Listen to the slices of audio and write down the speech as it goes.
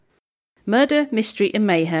Murder, Mystery and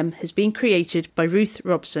Mayhem has been created by Ruth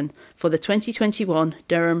Robson for the 2021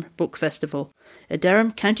 Durham Book Festival, a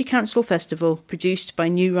Durham County Council festival produced by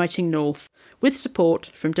New Writing North, with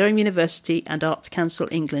support from Durham University and Arts Council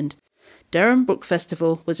England. Durham Book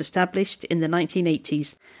Festival was established in the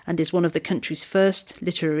 1980s and is one of the country's first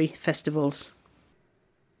literary festivals.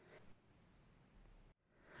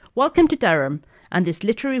 Welcome to Durham and this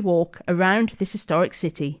literary walk around this historic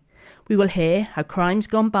city. We will hear how crimes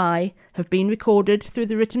gone by have been recorded through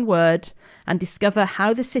the written word and discover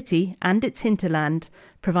how the city and its hinterland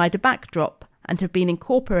provide a backdrop and have been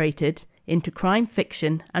incorporated into crime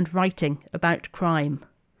fiction and writing about crime.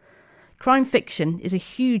 Crime fiction is a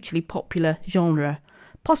hugely popular genre,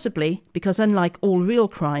 possibly because unlike all real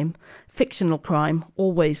crime, fictional crime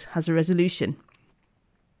always has a resolution.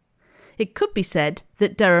 It could be said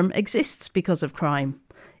that Durham exists because of crime.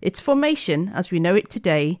 Its formation, as we know it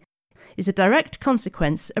today, is a direct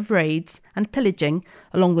consequence of raids and pillaging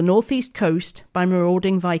along the northeast coast by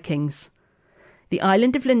marauding Vikings. The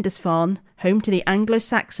island of Lindisfarne, home to the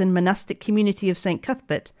Anglo-Saxon monastic community of St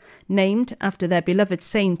Cuthbert, named after their beloved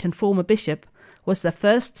saint and former bishop, was their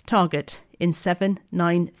first target in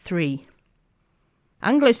 793.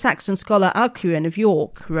 Anglo-Saxon scholar Alcuin of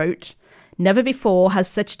York wrote, "Never before has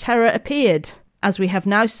such terror appeared as we have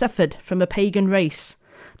now suffered from a pagan race.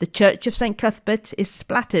 The church of St Cuthbert is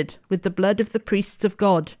splattered with the blood of the priests of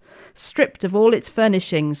God, stripped of all its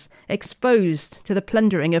furnishings, exposed to the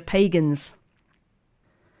plundering of pagans."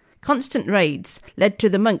 Constant raids led to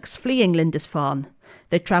the monks fleeing Lindisfarne.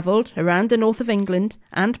 They travelled around the north of England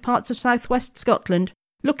and parts of southwest Scotland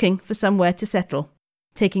looking for somewhere to settle,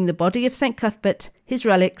 taking the body of St Cuthbert, his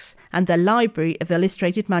relics and their library of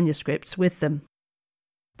illustrated manuscripts with them.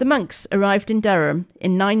 The monks arrived in Durham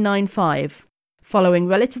in 995, following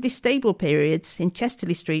relatively stable periods in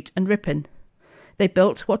Chesterley Street and Ripon. They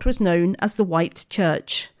built what was known as the White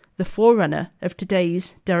Church, the forerunner of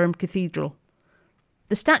today's Durham Cathedral.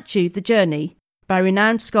 The statue The Journey, by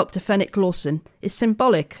renowned sculptor Fenwick Lawson, is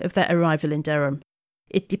symbolic of their arrival in Durham.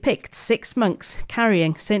 It depicts 6 monks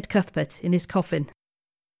carrying St Cuthbert in his coffin.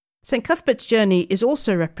 St Cuthbert's journey is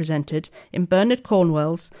also represented in Bernard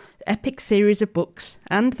Cornwell's epic series of books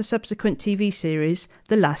and the subsequent TV series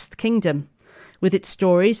The Last Kingdom, with its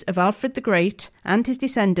stories of Alfred the Great and his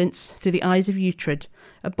descendants through the eyes of Uhtred,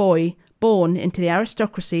 a boy born into the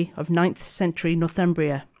aristocracy of 9th century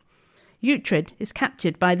Northumbria. Uhtred is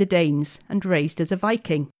captured by the Danes and raised as a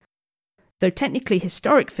Viking. Though technically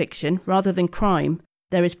historic fiction rather than crime,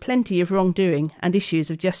 there is plenty of wrongdoing and issues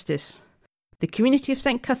of justice. The community of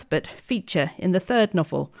St Cuthbert feature in the third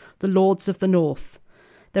novel, The Lords of the North.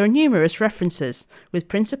 There are numerous references, with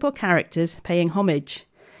principal characters paying homage.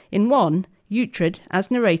 In one, Uhtred,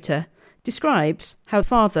 as narrator, describes how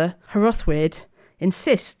Father Hrothwyd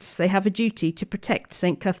insists they have a duty to protect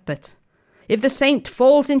St Cuthbert. "If the saint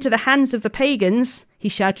falls into the hands of the pagans," he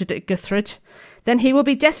shouted at Guthred, "then he will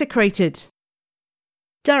be desecrated."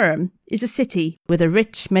 Durham is a city with a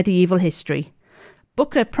rich medieval history.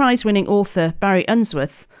 Booker Prize-winning author Barry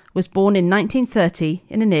Unsworth was born in 1930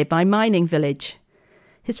 in a nearby mining village.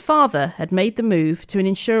 His father had made the move to an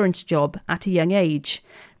insurance job at a young age,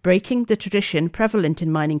 breaking the tradition prevalent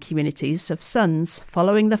in mining communities of sons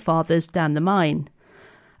following their fathers down the mine.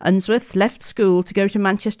 Unsworth left school to go to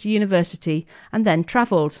Manchester University and then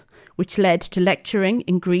travelled, which led to lecturing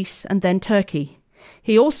in Greece and then Turkey.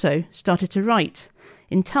 He also started to write,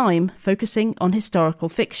 in time focusing on historical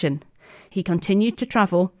fiction. He continued to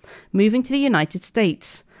travel, moving to the United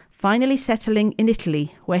States, finally settling in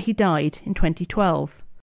Italy, where he died in 2012.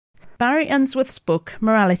 Barry Unsworth's book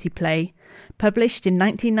Morality Play, published in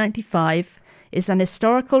 1995, is an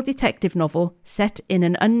historical detective novel set in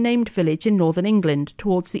an unnamed village in northern England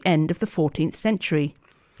towards the end of the 14th century.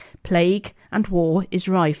 Plague and war is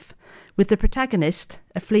rife, with the protagonist,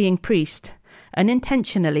 a fleeing priest,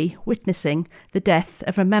 unintentionally witnessing the death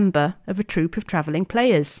of a member of a troupe of travelling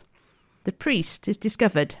players. The priest is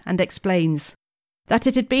discovered and explains that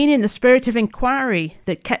it had been in the spirit of inquiry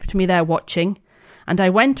that kept me there watching, and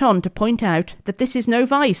I went on to point out that this is no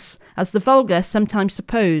vice, as the vulgar sometimes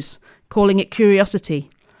suppose, calling it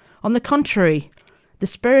curiosity. On the contrary, the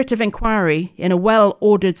spirit of inquiry in a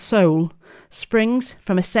well-ordered soul springs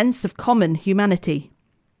from a sense of common humanity.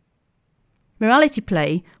 Morality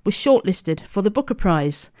Play was shortlisted for the Booker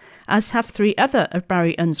Prize, as have 3 other of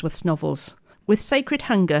Barry Unsworth's novels, with Sacred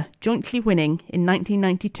Hunger jointly winning in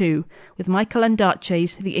 1992 with Michael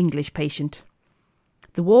Ondaatje's The English Patient.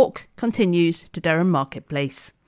 The walk continues to Durham Marketplace.